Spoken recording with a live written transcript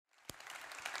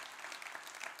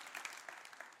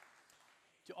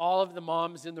To all of the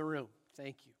moms in the room,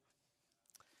 thank you.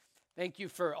 Thank you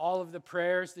for all of the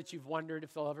prayers that you've wondered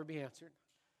if they'll ever be answered.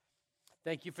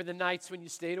 Thank you for the nights when you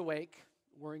stayed awake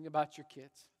worrying about your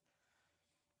kids.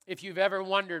 If you've ever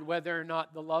wondered whether or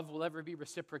not the love will ever be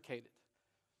reciprocated,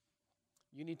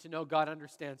 you need to know God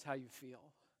understands how you feel.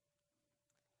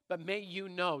 But may you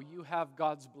know you have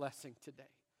God's blessing today.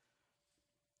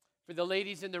 For the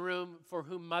ladies in the room for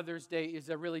whom Mother's Day is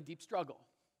a really deep struggle,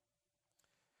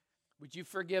 would you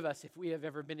forgive us if we have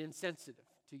ever been insensitive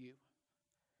to you?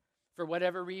 For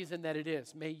whatever reason that it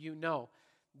is, may you know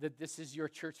that this is your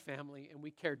church family and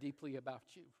we care deeply about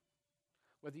you,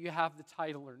 whether you have the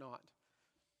title or not.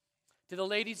 To the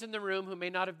ladies in the room who may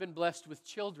not have been blessed with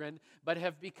children, but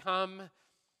have become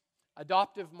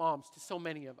adoptive moms to so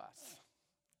many of us.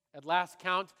 At last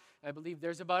count, I believe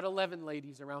there's about 11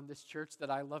 ladies around this church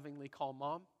that I lovingly call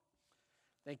mom.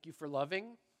 Thank you for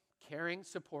loving, caring,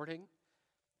 supporting,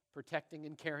 protecting,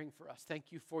 and caring for us.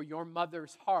 Thank you for your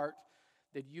mother's heart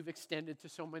that you've extended to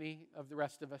so many of the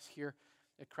rest of us here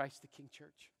at Christ the King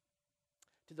Church.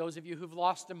 To those of you who've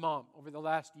lost a mom over the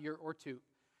last year or two,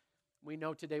 we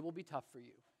know today will be tough for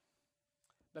you.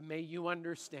 But may you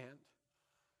understand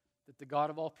that the God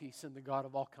of all peace and the God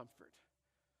of all comfort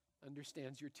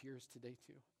understands your tears today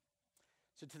too.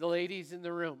 So to the ladies in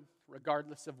the room,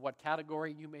 regardless of what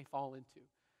category you may fall into,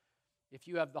 if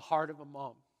you have the heart of a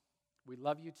mom, we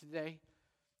love you today,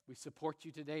 we support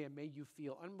you today, and may you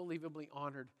feel unbelievably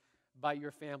honored by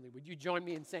your family. Would you join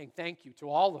me in saying thank you to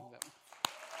all of them?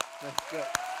 That's good.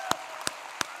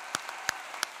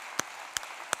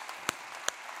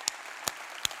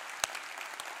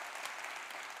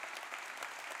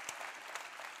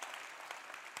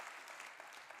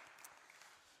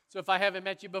 So if I haven't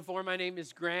met you before, my name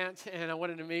is Grant, and what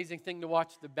an amazing thing to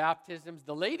watch the baptisms.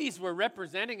 The ladies were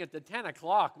representing at the 10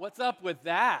 o'clock. What's up with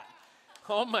that?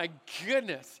 Oh my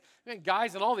goodness. Man,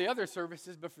 guys in all the other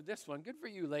services, but for this one, good for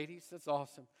you, ladies. That's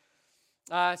awesome.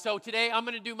 So today I'm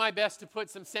going to do my best to put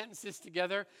some sentences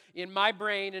together in my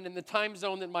brain and in the time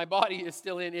zone that my body is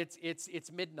still in.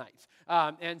 It's midnight.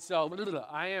 And so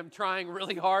I am trying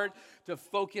really hard to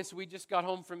focus. We just got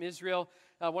home from Israel.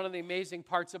 One of the amazing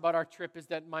parts about our trip is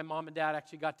that my mom and dad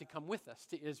actually got to come with us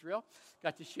to Israel.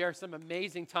 Got to share some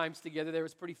amazing times together. It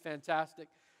was pretty fantastic.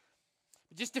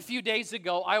 Just a few days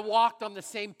ago, I walked on the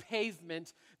same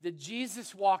pavement that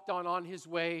Jesus walked on his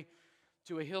way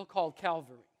to a hill called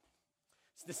Calvary.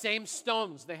 It's the same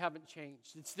stones, they haven't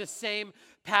changed. It's the same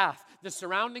path. The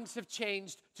surroundings have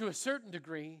changed to a certain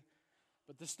degree,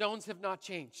 but the stones have not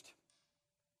changed.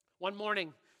 One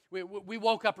morning, we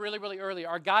woke up really, really early.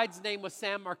 Our guide's name was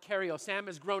Sam Marcario. Sam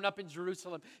has grown up in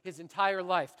Jerusalem his entire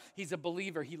life. He's a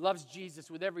believer. He loves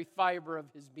Jesus with every fiber of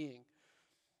his being.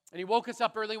 And he woke us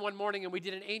up early one morning and we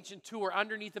did an ancient tour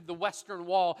underneath of the western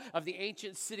wall of the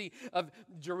ancient city of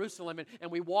Jerusalem. And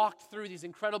we walked through these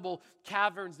incredible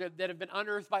caverns that have been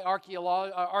unearthed by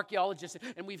archaeologists.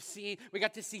 And we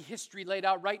got to see history laid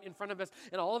out right in front of us.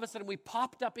 And all of a sudden we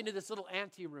popped up into this little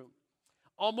anteroom,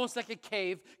 almost like a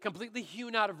cave, completely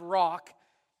hewn out of rock.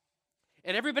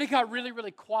 And everybody got really,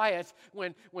 really quiet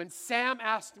when Sam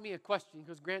asked me a question. He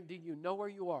goes, "Grant, do you know where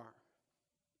you are?"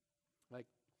 Like,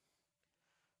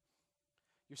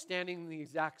 you're standing in the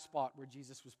exact spot where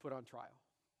Jesus was put on trial.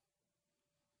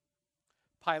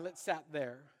 Pilate sat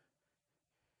there.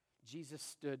 Jesus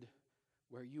stood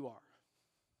where you are.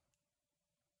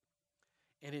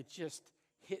 And it just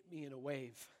hit me in a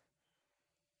wave.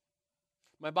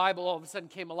 My Bible all of a sudden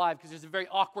came alive because there's a very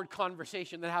awkward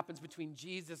conversation that happens between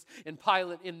Jesus and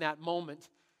Pilate in that moment.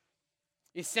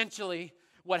 Essentially,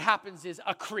 what happens is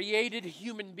a created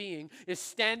human being is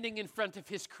standing in front of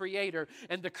his creator,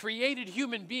 and the created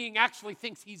human being actually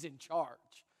thinks he's in charge.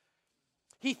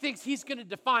 He thinks he's going to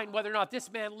define whether or not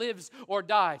this man lives or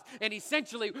dies. And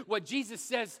essentially what Jesus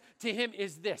says to him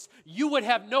is this: you would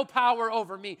have no power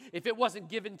over me if it wasn't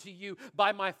given to you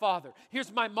by my Father.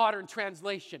 Here's my modern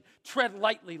translation: tread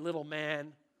lightly, little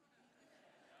man.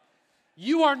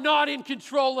 You are not in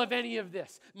control of any of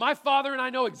this. My Father and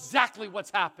I know exactly what's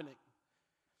happening.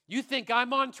 You think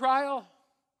I'm on trial?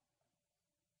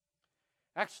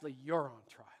 Actually, you're on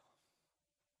trial.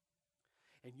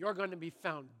 And you're going to be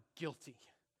found guilty.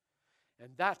 And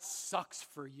that sucks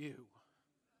for you.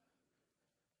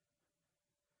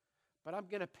 But I'm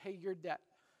going to pay your debt.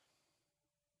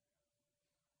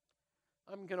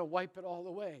 I'm going to wipe it all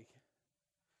away.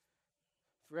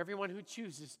 For everyone who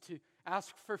chooses to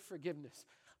ask for forgiveness,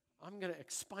 I'm going to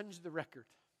expunge the record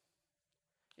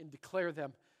and declare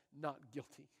them not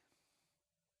guilty.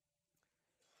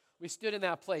 We stood in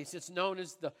that place. It's known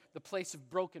as the place of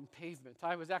broken pavement.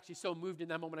 I was actually so moved in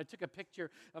that moment. I took a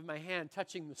picture of my hand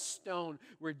touching the stone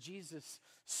where Jesus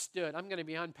stood. I'm going to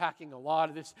be unpacking a lot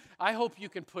of this. I hope you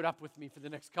can put up with me for the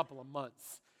next couple of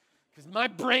months, because my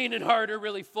brain and heart are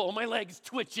really full. My legs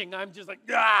twitching. I'm just like,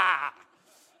 ah!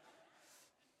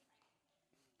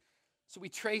 So we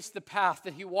traced the path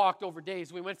that he walked over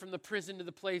days. We went from the prison to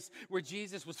the place where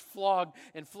Jesus was flogged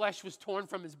and flesh was torn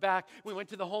from his back. We went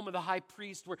to the home of the high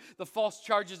priest where the false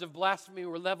charges of blasphemy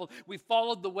were leveled. We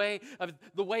followed the way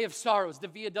of sorrows, the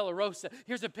Via Dolorosa.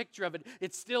 Here's a picture of it.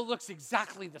 It still looks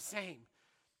exactly the same.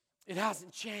 It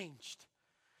hasn't changed.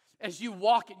 As you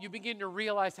walk it, you begin to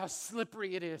realize how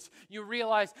slippery it is. You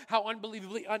realize how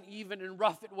unbelievably uneven and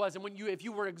rough it was. And if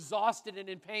you were exhausted and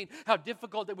in pain, how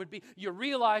difficult it would be. You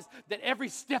realize that every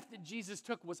step that Jesus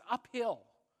took was uphill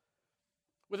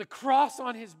with a cross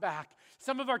on his back.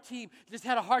 Some of our team just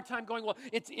had a hard time going, well,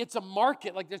 it's a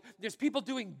market. Like there's people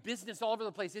doing business all over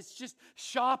the place. It's just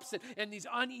shops and these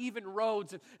uneven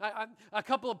roads. And a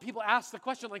couple of people asked the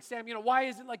question, like, Sam, why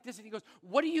is it like this? And he goes,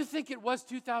 what do you think it was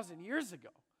 2,000 years ago?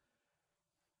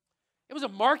 It was a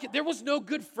market. There was no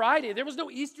Good Friday. There was no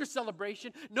Easter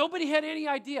celebration. Nobody had any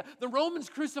idea. The Romans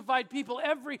crucified people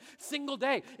every single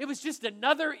day. It was just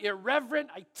another irreverent,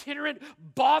 itinerant,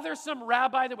 bothersome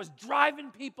rabbi that was driving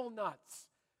people nuts.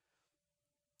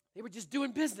 They were just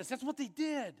doing business. That's what they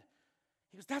did.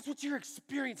 He goes, that's what you're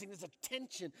experiencing. There's a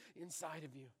tension inside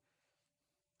of you.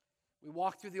 We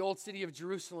walked through the old city of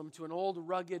Jerusalem to an old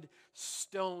rugged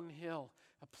stone hill,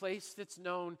 a place that's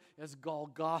known as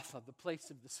Golgotha, the place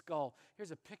of the skull.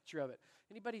 Here's a picture of it.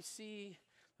 Anybody see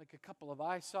like a couple of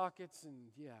eye sockets? And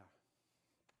yeah,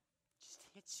 it just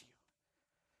hits you.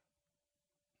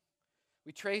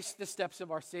 We traced the steps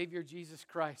of our Savior, Jesus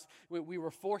Christ. We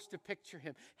were forced to picture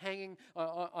him hanging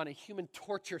on a human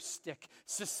torture stick,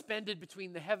 suspended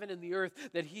between the heaven and the earth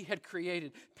that he had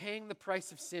created, paying the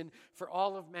price of sin for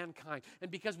all of mankind.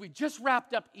 And because we just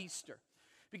wrapped up Easter,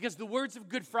 because the words of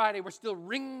Good Friday were still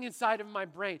ringing inside of my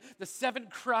brain, the 7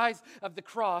 cries of the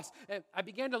cross, and I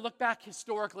began to look back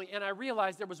historically, and I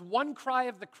realized there was one cry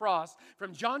of the cross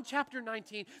from John chapter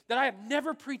 19 that I have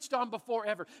never preached on before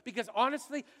ever, because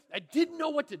honestly, I didn't know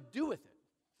what to do with it.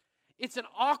 It's an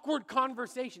awkward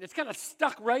conversation. It's kind of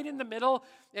stuck right in the middle,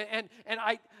 and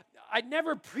I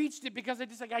never preached it because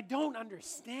I don't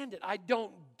understand it. I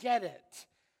don't get it.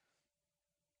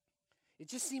 It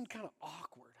just seemed kind of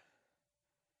awkward.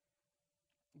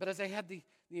 But as I had the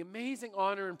amazing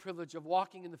honor and privilege of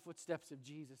walking in the footsteps of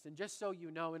Jesus, and just so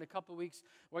you know, in a couple of weeks,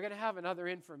 we're going to have another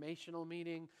informational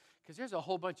meeting, because there's a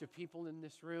whole bunch of people in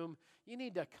this room. You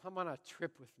need to come on a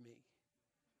trip with me.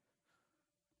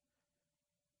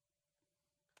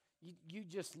 You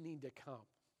just need to come.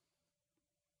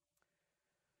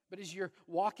 But as you're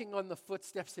walking on the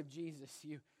footsteps of Jesus,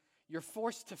 you're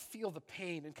forced to feel the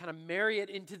pain and kind of marry it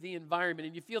into the environment.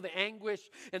 And you feel the anguish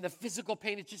and the physical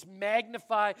pain. It's just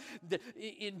magnified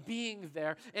in being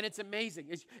there. And it's amazing.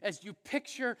 As you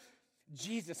picture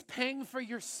Jesus paying for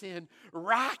your sin,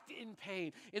 racked in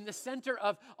pain, in the center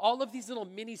of all of these little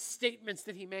mini statements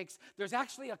that he makes, there's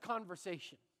actually a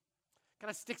conversation.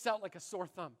 Kind of sticks out like a sore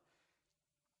thumb.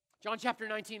 John chapter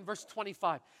 19, verse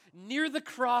 25. Near the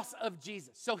cross of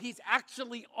Jesus. So he's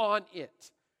actually on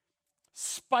it.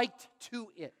 Spiked to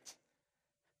it,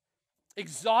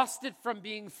 exhausted from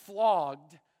being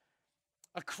flogged,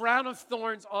 a crown of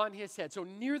thorns on his head. So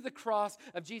near the cross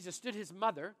of Jesus stood his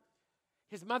mother's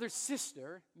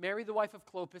sister, Mary the wife of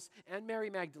Clopas, and Mary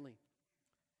Magdalene.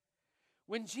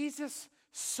 When Jesus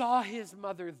saw his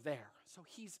mother there, so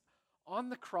he's on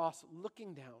the cross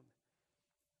looking down,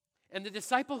 and the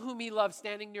disciple whom he loved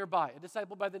standing nearby, a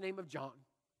disciple by the name of John,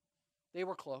 they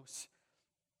were close.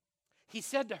 He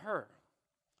said to her,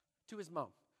 to his mom,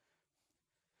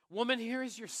 "Woman, here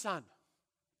is your son."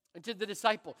 And to the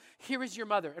disciple, "Here is your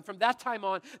mother." And from that time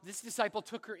on, this disciple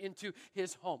took her into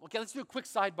his home. Okay, let's do a quick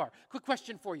sidebar. Quick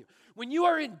question for you. When you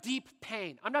are in deep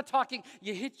pain, I'm not talking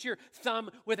you hit your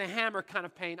thumb with a hammer kind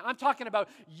of pain. I'm talking about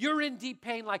you're in deep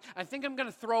pain, like I think I'm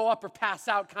going to throw up or pass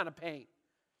out kind of pain.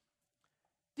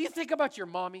 Do you think about your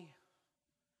mommy?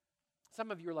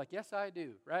 Some of you are like, yes, I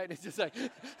do, right? It's just like,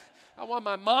 I want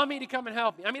my mommy to come and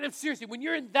help me. I mean, seriously, when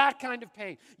you're in that kind of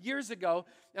pain. Years ago,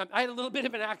 I had a little bit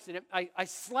of an accident. I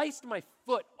sliced my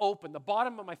foot open, the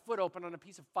bottom of my foot open on a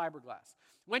piece of fiberglass.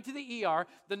 Went to the ER.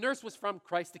 The nurse was from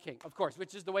Christ the King, of course,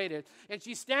 which is the way it is. And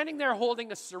she's standing there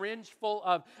holding a syringe full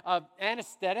of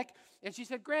anesthetic. And she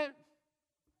said, "Grant,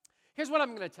 here's what I'm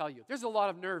going to tell you. There's a lot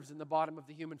of nerves in the bottom of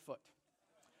the human foot.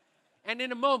 And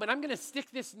in a moment, I'm going to stick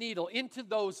this needle into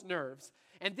those nerves.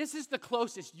 And this is the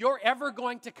closest you're ever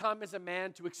going to come as a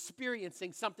man to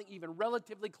experiencing something even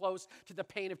relatively close to the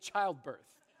pain of childbirth.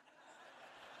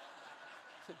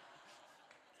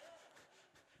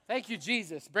 Thank you,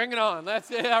 Jesus. Bring it on.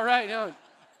 That's it. All right.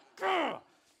 Now,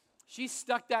 she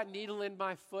stuck that needle in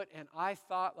my foot, and I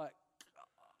thought, like,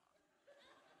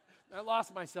 I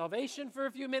lost my salvation for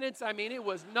a few minutes. I mean, it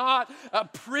was not a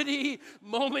pretty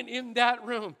moment in that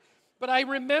room. But I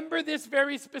remember this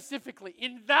very specifically.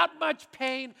 In that much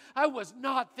pain, I was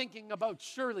not thinking about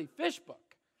Shirley Fishbook.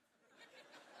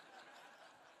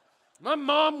 My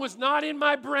mom was not in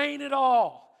my brain at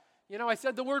all. I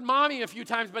said the word mommy a few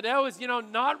times, but that was,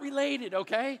 not related,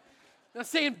 okay? I'm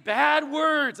saying bad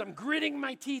words. I'm gritting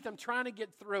my teeth. I'm trying to get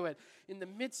through it. In the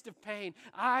midst of pain,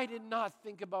 I did not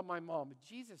think about my mom, but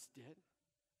Jesus did.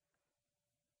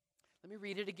 Let me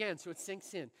read it again so it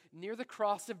sinks in. Near the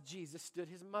cross of Jesus stood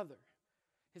his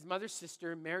mother's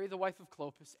sister, Mary, the wife of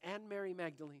Clopas, and Mary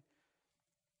Magdalene.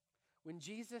 When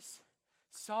Jesus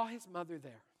saw his mother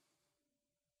there,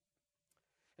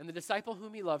 and the disciple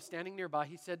whom he loved standing nearby,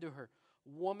 he said to her,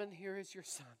 "Woman, here is your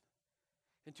son."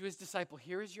 And to his disciple,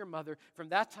 "Here is your mother." From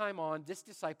that time on, this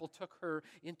disciple took her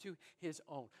into his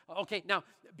own. Okay, now,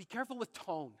 be careful with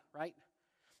tone, right?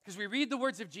 Because we read the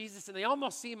words of Jesus, and they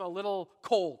almost seem a little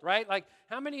cold, right? Like,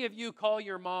 how many of you call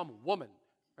your mom woman,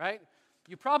 right?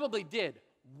 You probably did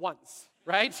once,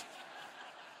 right?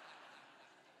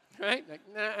 Right? Like,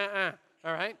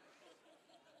 all right?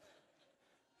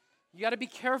 You got to be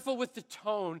careful with the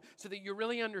tone so that you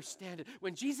really understand it.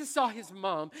 When Jesus saw his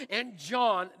mom and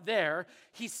John there,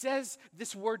 he says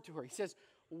this word to her. He says,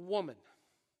 "Woman."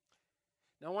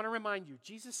 Now, I want to remind you,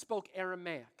 Jesus spoke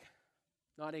Aramaic,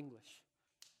 not English.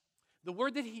 The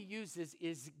word that he uses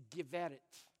is giveret.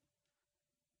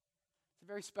 It's a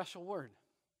very special word.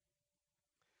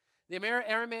 The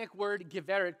Aramaic word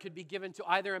giveret could be given to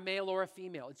either a male or a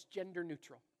female. It's gender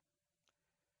neutral.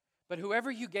 But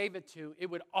whoever you gave it to, it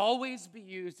would always be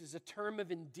used as a term of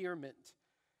endearment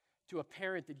to a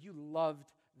parent that you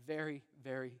loved very,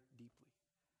 very deeply.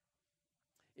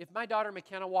 If my daughter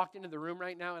McKenna walked into the room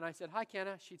right now and I said, "Hi,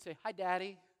 Kenna," she'd say, "Hi,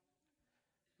 Daddy."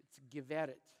 It's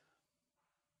giveret.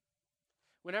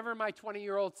 Whenever my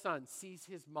 20-year-old son sees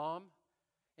his mom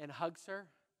and hugs her,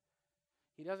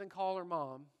 he doesn't call her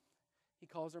mom, he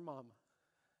calls her mama.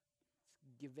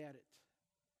 It's giveret.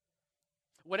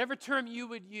 Whatever term you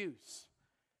would use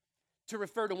to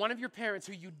refer to one of your parents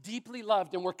who you deeply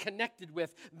loved and were connected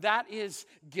with, that is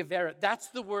giveret. That's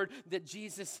the word that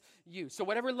Jesus used. So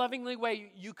whatever lovingly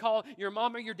way you call your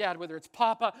mom or your dad, whether it's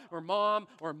papa or mom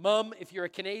or mum if you're a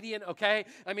Canadian, okay?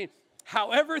 I mean,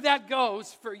 however that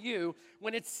goes for you,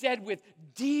 when it's said with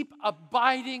deep,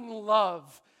 abiding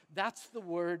love, that's the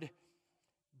word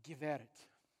giveret.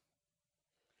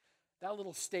 That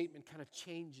little statement kind of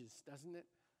changes, doesn't it?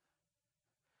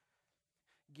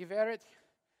 Giveret,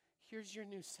 here's your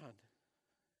new son.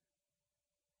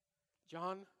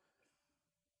 John,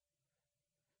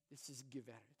 this is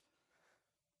giveret.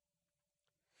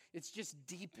 It's just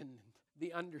deepened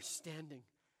the understanding.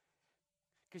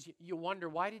 Because you wonder,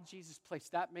 why did Jesus place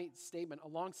that statement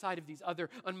alongside of these other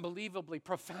unbelievably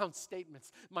profound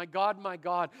statements? My God,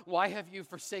 why have you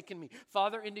forsaken me?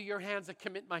 Father, into your hands I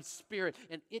commit my spirit.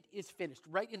 And it is finished.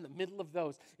 Right in the middle of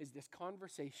those is this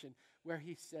conversation where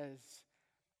he says,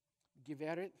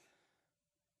 "Giveret,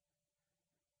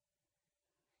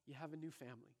 you have a new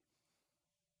family."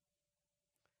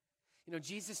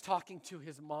 Jesus talking to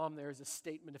his mom there is a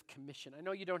statement of commission. I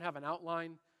know you don't have an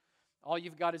outline. All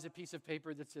you've got is a piece of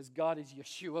paper that says God is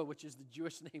Yeshua, which is the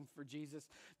Jewish name for Jesus.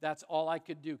 That's all I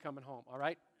could do coming home, all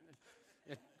right?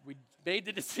 We made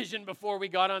the decision before we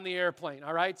got on the airplane,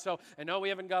 all right? So I know we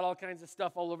haven't got all kinds of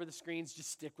stuff all over the screens. Just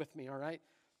stick with me, all right?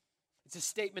 It's a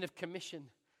statement of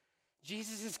commission.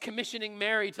 Jesus is commissioning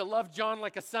Mary to love John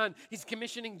like a son. He's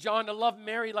commissioning John to love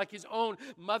Mary like his own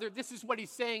mother. This is what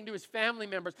he's saying to his family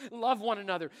members. Love one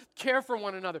another. Care for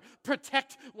one another.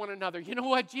 Protect one another. You know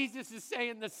what? Jesus is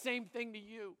saying the same thing to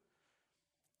you.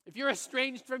 If you're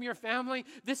estranged from your family,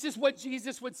 this is what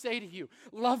Jesus would say to you.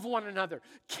 Love one another.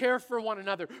 Care for one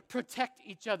another. Protect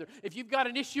each other. If you've got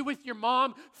an issue with your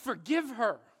mom, forgive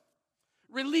her.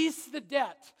 Release the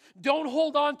debt. Don't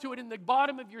hold on to it in the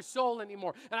bottom of your soul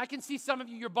anymore. And I can see some of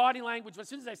you, your body language, as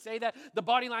soon as I say that, the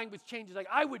body language changes. Like,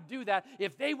 I would do that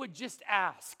if they would just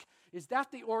ask. Is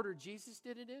that the order Jesus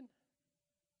did it in?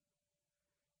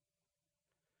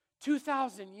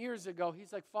 2,000 years ago,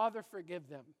 he's like, Father, forgive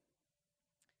them.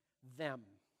 Them.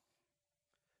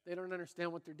 They don't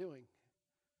understand what they're doing.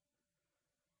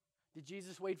 Did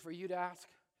Jesus wait for you to ask?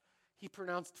 He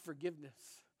pronounced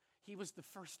forgiveness. He was the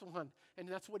first one. And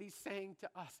that's what he's saying to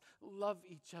us. Love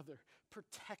each other.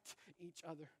 Protect each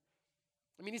other.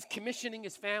 I mean, he's commissioning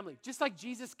his family. Just like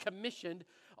Jesus commissioned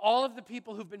all of the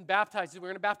people who've been baptized. We're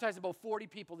going to baptize about 40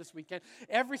 people this weekend.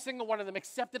 Every single one of them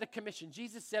accepted a commission.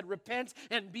 Jesus said, repent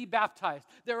and be baptized.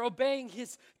 They're obeying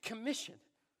his commission.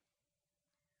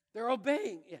 They're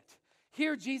obeying it.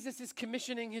 Here, Jesus is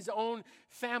commissioning his own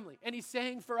family, and he's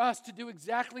saying for us to do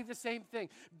exactly the same thing.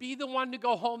 Be the one to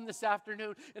go home this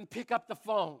afternoon and pick up the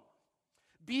phone.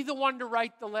 Be the one to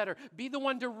write the letter. Be the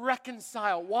one to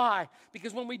reconcile. Why?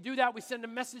 Because when we do that, we send a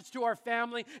message to our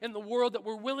family and the world that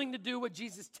we're willing to do what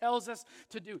Jesus tells us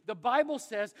to do. The Bible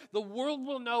says the world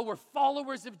will know we're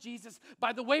followers of Jesus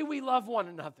by the way we love one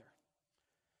another.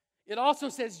 It also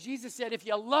says, Jesus said, if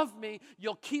you love me,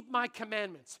 you'll keep my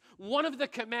commandments. One of the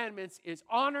commandments is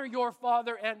honor your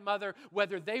father and mother,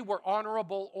 whether they were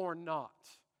honorable or not.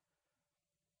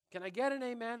 Can I get an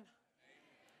amen?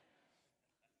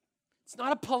 It's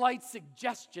not a polite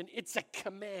suggestion, it's a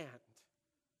command.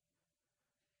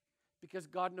 Because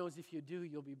God knows if you do,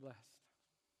 you'll be blessed.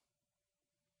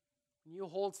 When you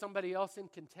hold somebody else in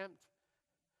contempt,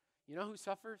 you know who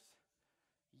suffers?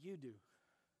 You do.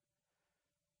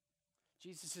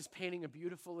 Jesus is painting a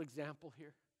beautiful example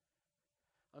here.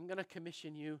 I'm going to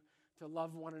commission you to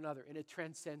love one another, and it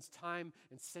transcends time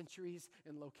and centuries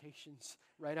and locations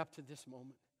right up to this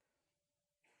moment.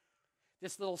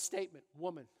 This little statement,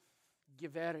 woman,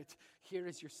 Giveret, here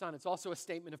is your son. It's also a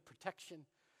statement of protection.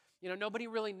 You know, nobody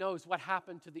really knows what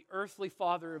happened to the earthly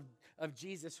father of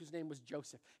Jesus, whose name was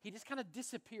Joseph. He just kind of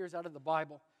disappears out of the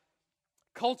Bible.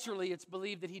 Culturally, it's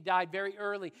believed that he died very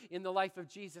early in the life of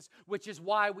Jesus, which is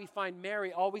why we find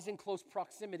Mary always in close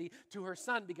proximity to her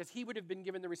son, because he would have been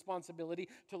given the responsibility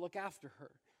to look after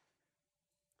her.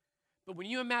 But when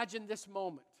you imagine this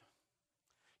moment,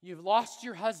 you've lost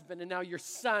your husband and now your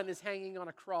son is hanging on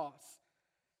a cross.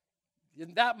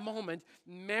 In that moment,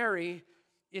 Mary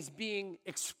is being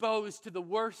exposed to the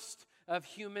worst of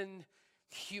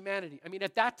humanity. I mean,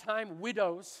 at that time,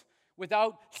 widows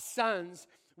without sons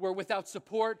were without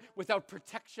support, without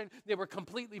protection. They were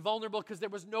completely vulnerable because there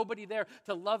was nobody there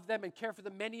to love them and care for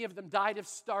them. Many of them died of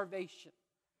starvation.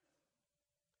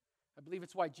 I believe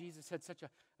it's why Jesus had such a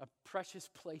precious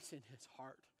place in his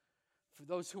heart for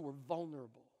those who were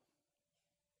vulnerable.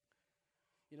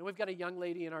 You know, we've got a young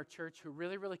lady in our church who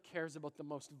really, really cares about the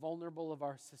most vulnerable of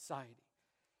our society.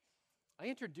 I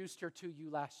introduced her to you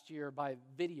last year by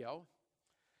video.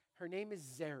 Her name is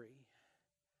Zeri.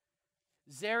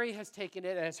 Zeri has taken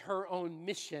it as her own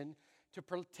mission to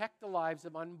protect the lives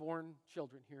of unborn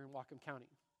children here in Whatcom County.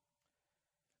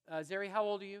 Zeri, how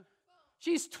old are you? 12.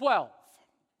 She's 12.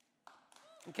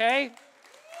 Okay?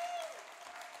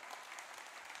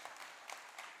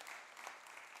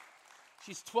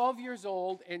 She's 12 years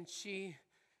old, and she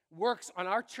works on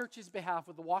our church's behalf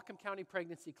with the Whatcom County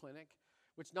Pregnancy Clinic,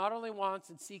 which not only wants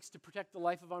and seeks to protect the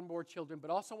life of unborn children,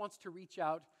 but also wants to reach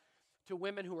out to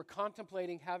women who are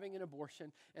contemplating having an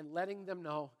abortion and letting them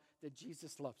know that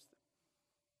Jesus loves them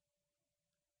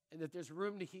and that there's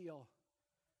room to heal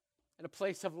and a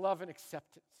place of love and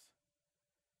acceptance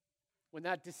when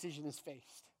that decision is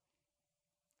faced.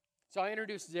 So I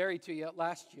introduced Zeri to you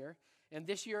last year, and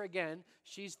this year again,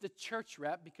 she's the church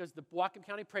rep because the Whatcom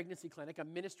County Pregnancy Clinic, a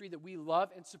ministry that we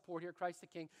love and support here at Christ the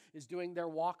King, is doing their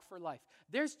Walk for Life.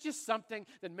 There's just something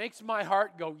that makes my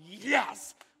heart go,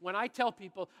 yes, when I tell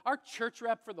people our church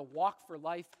rep for the Walk for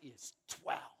Life is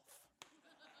 12.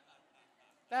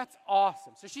 That's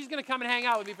awesome. So she's going to come and hang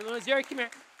out with me for a little. Zeri, come here.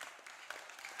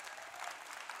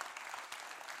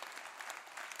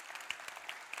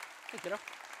 Hey, kiddo.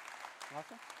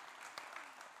 Welcome.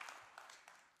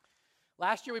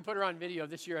 Last year we put her on video.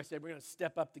 This year I said we're going to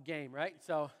step up the game, right?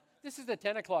 So this is the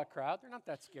 10 o'clock crowd. They're not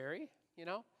that scary, you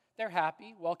know. They're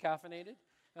happy, well-caffeinated,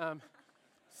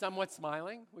 somewhat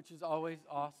smiling, which is always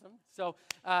awesome. So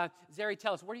Zeri,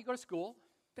 tell us, where do you go to school?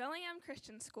 Bellingham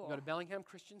Christian School. You go to Bellingham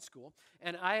Christian School.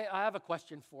 And I have a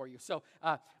question for you. So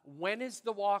when is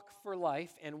the Walk for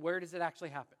Life, and where does it actually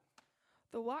happen?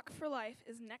 The Walk for Life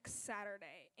is next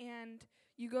Saturday, and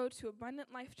you go to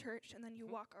Abundant Life Church, and then you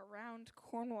walk around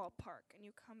Cornwall Park, and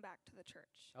you come back to the church.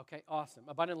 Okay, awesome.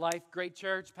 Abundant Life, great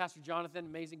church. Pastor Jonathan,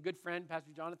 amazing, good friend,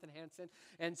 Pastor Jonathan Hansen.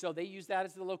 And so they use that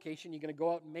as the location. You're going to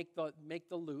go out and make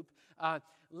the loop.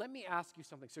 Let me ask you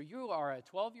something. So you are a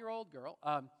 12-year-old girl.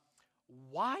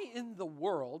 Why in the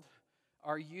world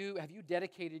have you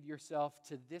dedicated yourself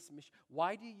to this mission?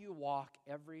 Why do you walk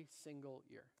every single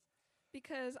year?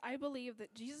 Because I believe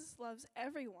that Jesus loves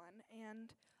everyone,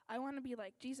 and I want to be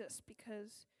like Jesus,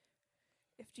 because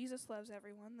if Jesus loves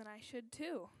everyone, then I should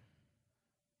too.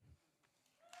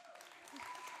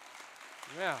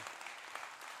 Yeah.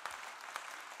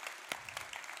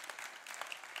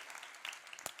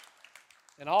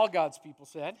 And all God's people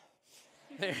said,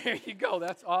 there you go.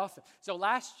 That's awesome. So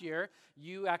last year,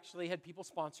 you actually had people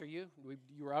sponsor you.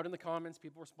 You were out in the Commons.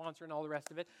 People were sponsoring all the rest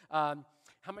of it. How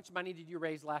much money did you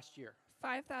raise last year?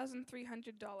 $5,300.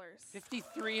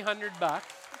 $5,300.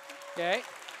 Okay.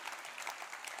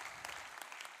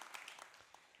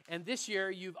 And this year,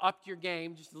 you've upped your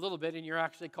game just a little bit, and you're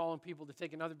actually calling people to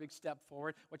take another big step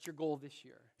forward. What's your goal this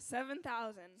year?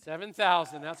 7,000.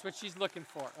 7,000. That's what she's looking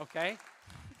for, okay?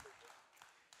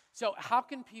 So how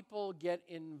can people get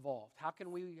involved? How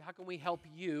can we help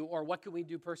you, or what can we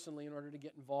do personally in order to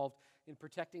get involved in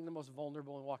protecting the most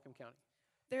vulnerable in Whatcom County?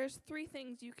 There's 3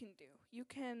 things you can do. You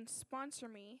can sponsor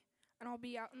me, and I'll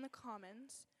be out in the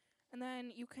Commons. And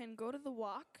then you can go to the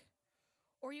walk,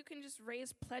 or you can just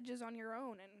raise pledges on your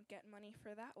own and get money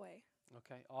for that way.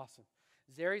 Okay, awesome.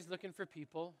 Zeri's looking for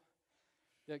people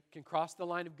that can cross the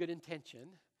line of good intention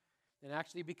and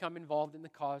actually become involved in the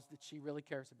cause that she really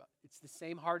cares about. It's the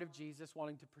same heart of Jesus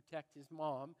wanting to protect his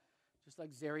mom, just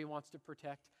like Zeri wants to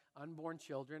protect unborn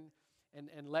children, and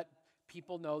let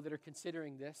people know that are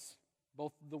considering this,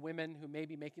 both the women who may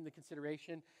be making the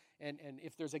consideration, and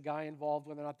if there's a guy involved,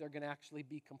 whether or not they're going to actually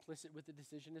be complicit with the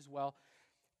decision as well,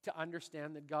 to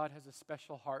understand that God has a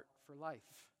special heart for life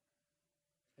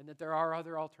and that there are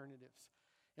other alternatives.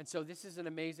 And so this is an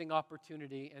amazing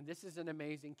opportunity, and this is an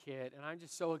amazing kid, and I'm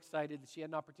just so excited that she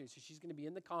had an opportunity. So she's going to be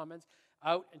in the Commons,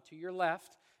 out and to your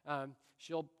left.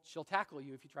 She'll tackle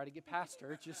you if you try to get past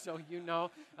her, just so you know.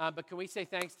 But can we say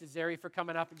thanks to Zeri for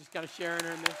coming up and just kind of sharing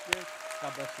her mission?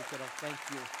 God bless you, kiddo. Thank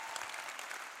you.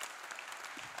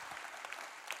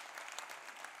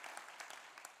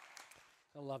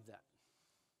 I love that.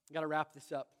 I've got to wrap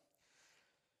this up.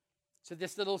 So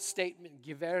this little statement,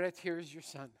 Gewähret, here's your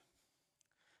son.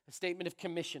 A statement of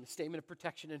commission, a statement of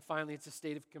protection, and finally it's a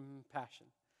state of compassion.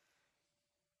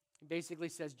 It basically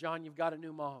says, John, you've got a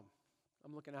new mom.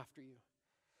 I'm looking after you.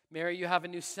 Mary, you have a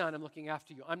new son. I'm looking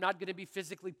after you. I'm not going to be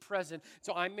physically present,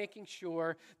 so I'm making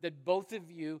sure that both of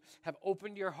you have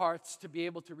opened your hearts to be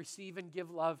able to receive and give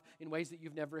love in ways that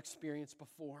you've never experienced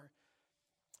before.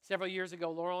 Several years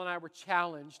ago, Laurel and I were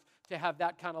challenged to have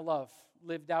that kind of love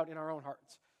lived out in our own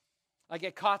hearts. I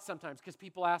get caught sometimes because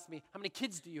people ask me, how many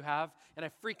kids do you have? And I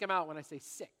freak them out when I say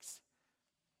 6.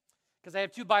 Because I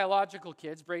have 2 biological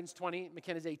kids. Braden's 20,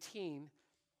 McKenna's 18.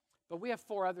 But we have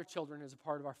 4 other children as a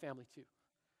part of our family too.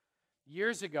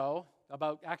 Years ago,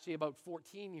 about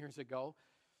 14 years ago,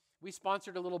 we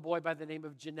sponsored a little boy by the name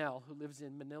of Janelle who lives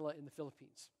in Manila in the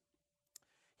Philippines.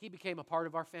 He became a part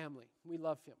of our family. We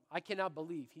love him. I cannot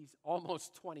believe he's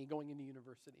almost 20 going into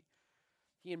university.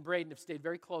 He and Braden have stayed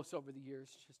very close over the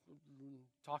years, just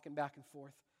talking back and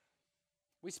forth.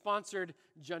 We sponsored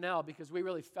Janelle because we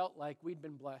really felt like we'd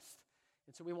been blessed.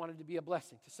 And so we wanted to be a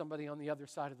blessing to somebody on the other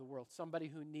side of the world, somebody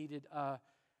who needed a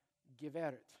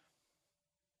Gewähret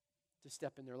to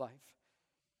step in their life.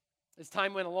 As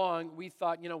time went along, we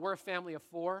thought, we're a family of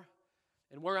 4,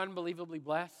 and we're unbelievably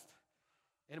blessed,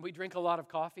 and we drink a lot of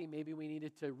coffee. Maybe we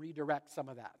needed to redirect some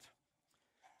of that.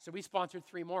 So we sponsored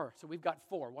 3 more. So we've got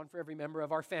 4, 1 for every member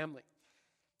of our family.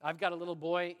 I've got a little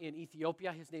boy in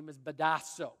Ethiopia. His name is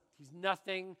Badasso.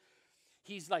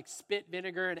 He's like spit,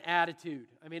 vinegar, and attitude.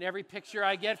 I mean, every picture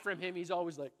I get from him, he's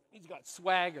always like, he's got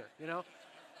swagger,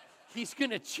 He's going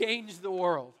to change the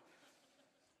world.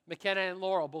 McKenna and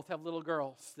Laurel both have little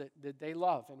girls that they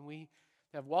love, and we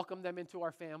have welcomed them into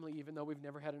our family even though we've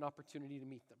never had an opportunity to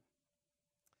meet them.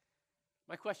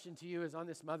 My question to you is, on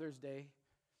this Mother's Day,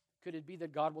 could it be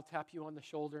that God will tap you on the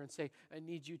shoulder and say, I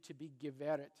need you to be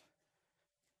Gewähret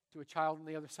to a child on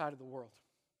the other side of the world?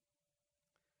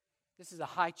 This is a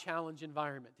high challenge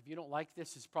environment. If you don't like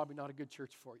this, it's probably not a good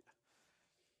church for you.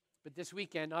 But this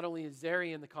weekend, not only is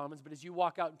Zeri in the Commons, but as you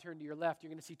walk out and turn to your left, you're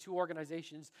going to see 2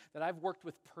 organizations that I've worked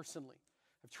with personally.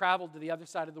 I've traveled to the other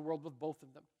side of the world with both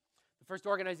of them. The first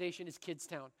organization is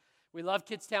Kidstown. We love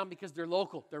Kidstown because they're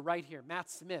local. They're right here.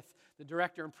 Matt Smith, the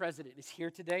director and president, is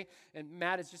here today. And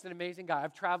Matt is just an amazing guy.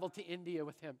 I've traveled to India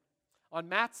with him. On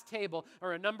Matt's table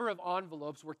are a number of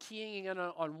envelopes. We're keying in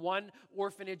on one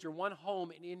orphanage or one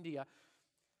home in India.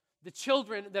 The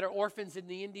children that are orphans in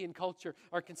the Indian culture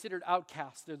are considered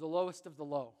outcasts. They're the lowest of the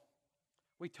low.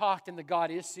 We talked in the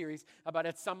God Is series about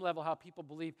at some level how people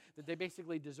believe that they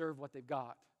basically deserve what they've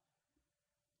got.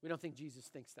 We don't think Jesus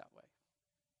thinks that way.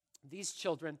 These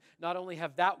children not only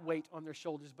have that weight on their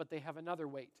shoulders, but they have another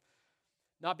weight.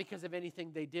 Not because of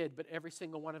anything they did, but every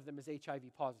single one of them is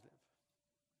HIV positive.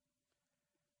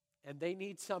 And they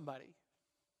need somebody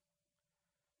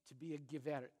to be a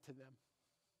Gewähret to them.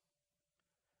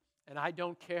 And I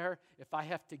don't care if I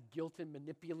have to guilt and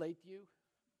manipulate you.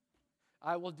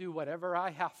 I will do whatever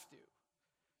I have to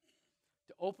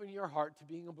open your heart to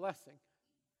being a blessing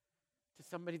to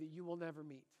somebody that you will never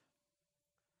meet.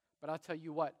 But I'll tell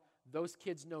you what, those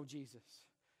kids know Jesus.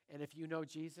 And if you know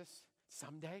Jesus,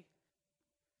 someday,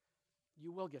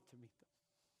 you will get to meet them.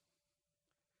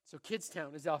 So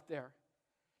Kidstown is out there.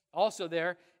 Also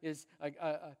there is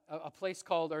a place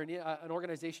called, or an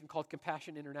organization called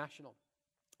Compassion International.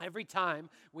 Every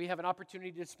time we have an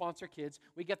opportunity to sponsor kids,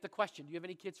 we get the question, do you have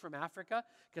any kids from Africa?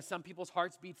 Because some people's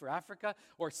hearts beat for Africa.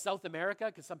 Or South America,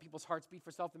 because some people's hearts beat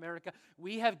for South America.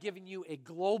 We have given you a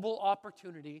global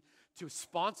opportunity to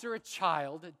sponsor a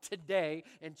child today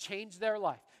and change their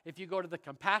life. If you go to the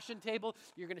Compassion table,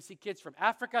 you're going to see kids from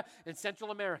Africa and Central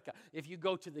America. If you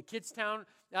go to the Kidstown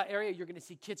area, you're going to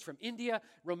see kids from India,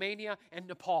 Romania, and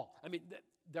Nepal. I mean,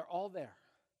 they're all there.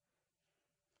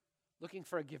 Looking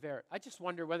for a Giverit. I just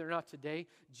wonder whether or not today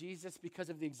Jesus, because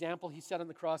of the example he set on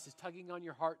the cross, is tugging on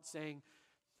your heart saying,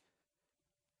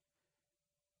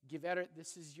 Giverit,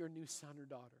 this is your new son or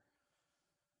daughter.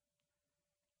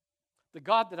 The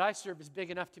God that I serve is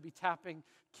big enough to be tapping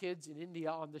kids in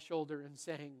India on the shoulder and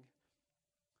saying,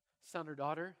 son or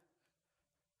daughter,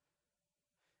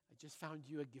 I just found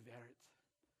you a Giverit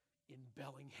in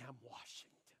Bellingham, Washington.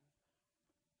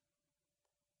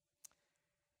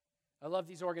 I love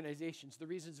these organizations. The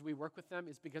reasons we work with them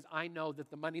is because I know that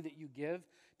the money that you give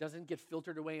doesn't get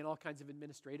filtered away in all kinds of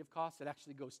administrative costs. It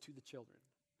actually goes to the children.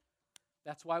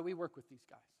 That's why we work with these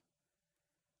guys.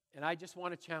 And I just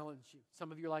want to challenge you.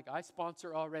 Some of you are like, I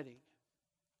sponsor already.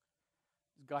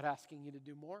 Is God asking you to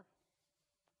do more?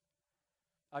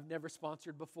 I've never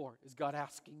sponsored before. Is God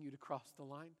asking you to cross the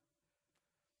line?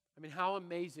 I mean, how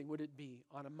amazing would it be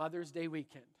on a Mother's Day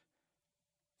weekend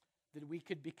that we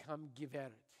could become Giverit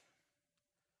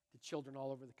to children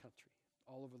all over the country,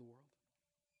 all over the world.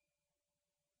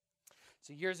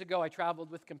 So years ago, I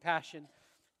traveled with Compassion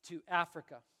to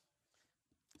Africa.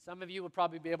 Some of you would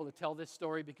probably be able to tell this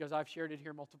story because I've shared it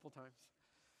here multiple times.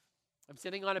 I'm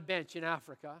sitting on a bench in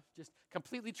Africa, just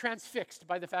completely transfixed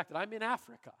by the fact that I'm in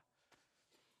Africa.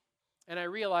 And I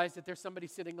realize that there's somebody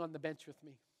sitting on the bench with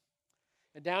me.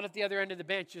 And down at the other end of the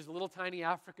bench is a little tiny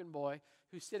African boy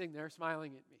who's sitting there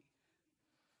smiling at me.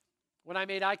 When I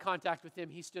made eye contact with him,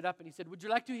 he stood up and he said, would you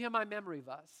like to hear my memory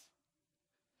verse?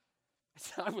 I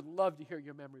said, I would love to hear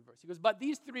your memory verse. He goes, but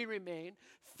these three remain,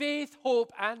 faith,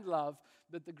 hope, and love,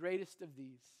 but the greatest of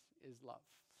these is love.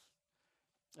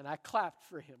 And I clapped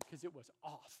for him because it was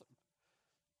awesome.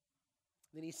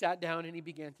 Then he sat down and he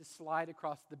began to slide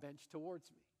across the bench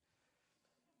towards me.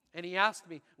 And he asked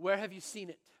me, where have you seen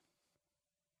it?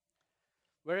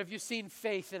 Where have you seen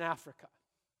faith in Africa?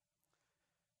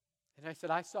 And I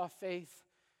said, I saw faith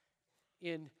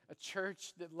in a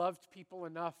church that loved people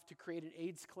enough to create an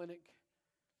AIDS clinic,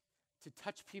 to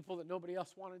touch people that nobody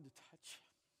else wanted to touch.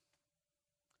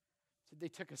 So they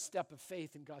took a step of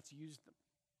faith and God's used them.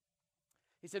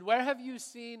 He said, where have you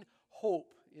seen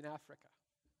hope in Africa?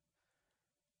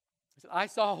 I said, I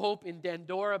saw hope in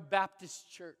Dandora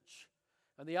Baptist Church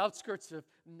on the outskirts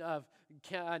of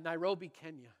Nairobi,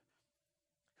 Kenya.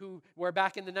 Where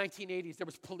back in the 1980s there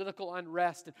was political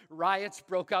unrest and riots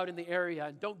broke out in the area.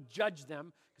 And don't judge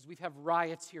them because we have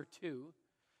riots here too.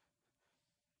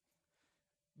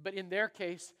 But in their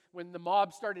case, when the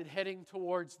mob started heading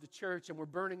towards the church and were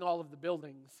burning all of the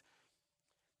buildings,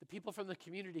 the people from the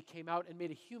community came out and made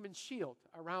a human shield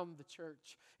around the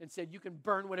church and said, you can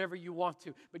burn whatever you want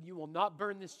to, but you will not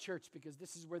burn this church because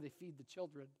this is where they feed the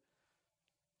children.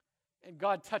 And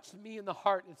God touched me in the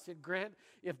heart and said, Grant,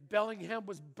 if Bellingham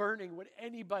was burning, would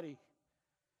anybody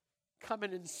come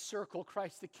and encircle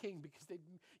Christ the King? Because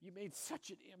you made such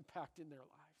an impact in their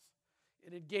lives.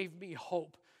 And it gave me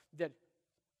hope that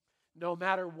no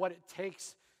matter what it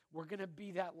takes, we're going to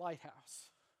be that lighthouse.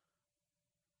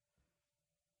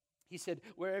 He said,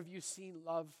 where have you seen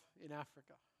love in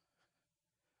Africa?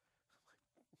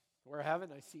 Where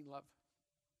haven't I seen love?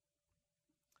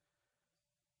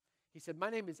 He said, my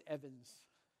name is Evans.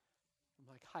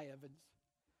 I'm like, hi, Evans.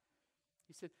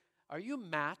 He said, are you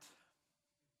Matt?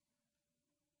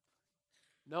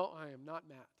 No, I am not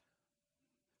Matt.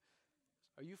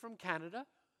 Are you from Canada?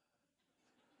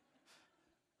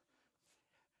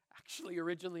 Actually,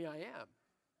 originally I am.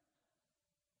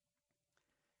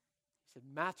 He said,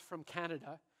 Matt from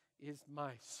Canada is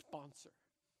my sponsor.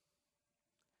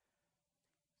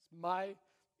 It's my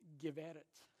Giverit.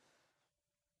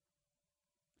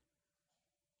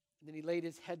 And then he laid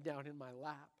his head down in my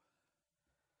lap,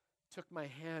 took my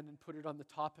hand and put it on the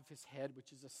top of his head,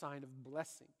 which is a sign of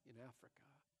blessing in Africa,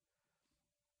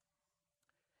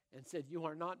 and said, you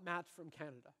are not Matt from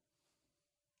Canada.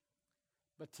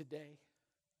 But today,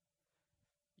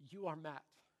 you are Matt,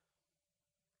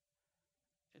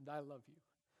 and I love you.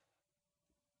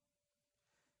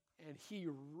 And he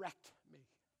wrecked me.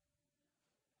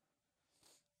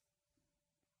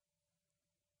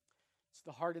 It's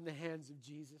the heart in the hands of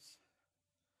Jesus,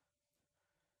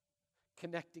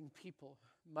 connecting people.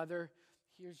 Mother,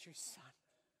 here's your son.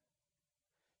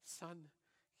 Son,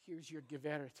 here's your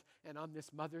Geweret. And on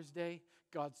this Mother's Day,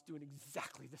 God's doing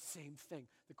exactly the same thing.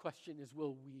 The question is,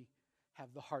 will we have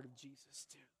the heart of Jesus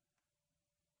too?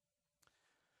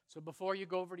 So before you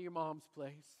go over to your mom's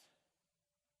place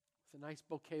with a nice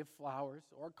bouquet of flowers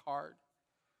or a card,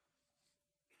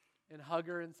 and hug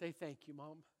her and say, thank you,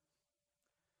 Mom.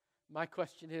 My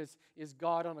question is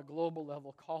God on a global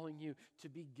level calling you to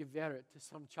be Geweret to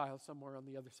some child somewhere on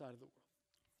the other side of the world?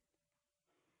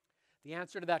 The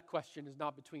answer to that question is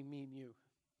not between me and you.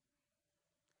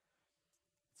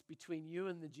 It's between you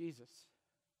and the Jesus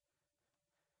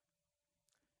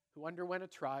who underwent a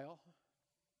trial,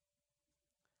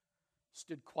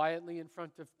 stood quietly in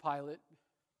front of Pilate,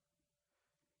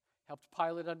 helped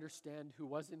Pilate understand who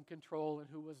was in control and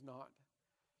who was not,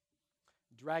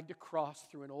 dragged a cross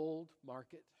through an old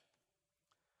market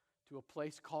to a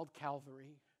place called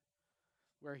Calvary,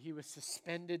 where he was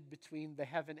suspended between the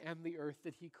heaven and the earth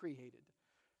that he created,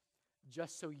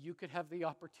 just so you could have the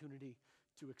opportunity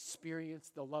to experience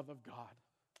the love of God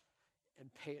and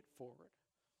pay it forward.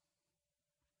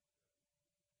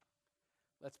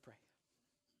 Let's pray.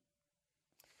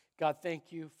 God,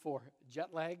 thank you for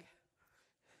jet lag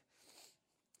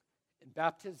and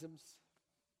baptisms.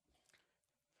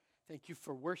 Thank you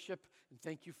for worship, and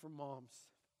thank you for moms.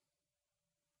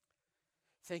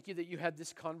 Thank you that you had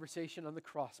this conversation on the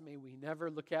cross. May we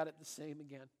never look at it the same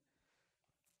again.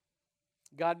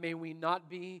 God, may we not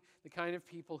be the kind of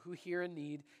people who hear a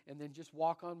need and then just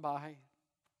walk on by.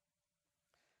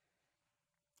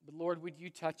 But Lord, would you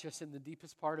touch us in the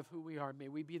deepest part of who we are? May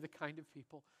we be the kind of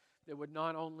people that would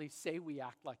not only say we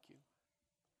act like you,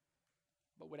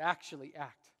 but would actually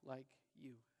act like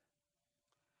you.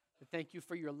 And thank you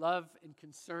for your love and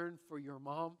concern for your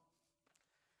mom.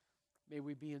 May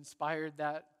we be inspired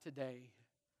that today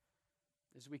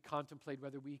as we contemplate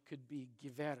whether we could be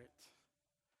Geweret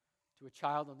to a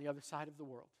child on the other side of the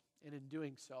world. And in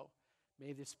doing so,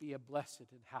 may this be a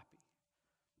blessed and happy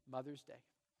Mother's Day.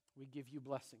 We give you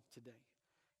blessing today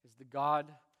as the God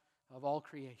of all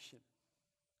creation,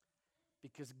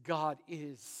 because God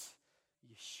is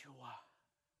Yeshua,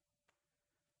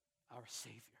 our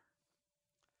Savior.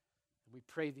 And we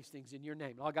pray these things in your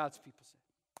name. All God's people say,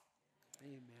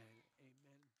 amen.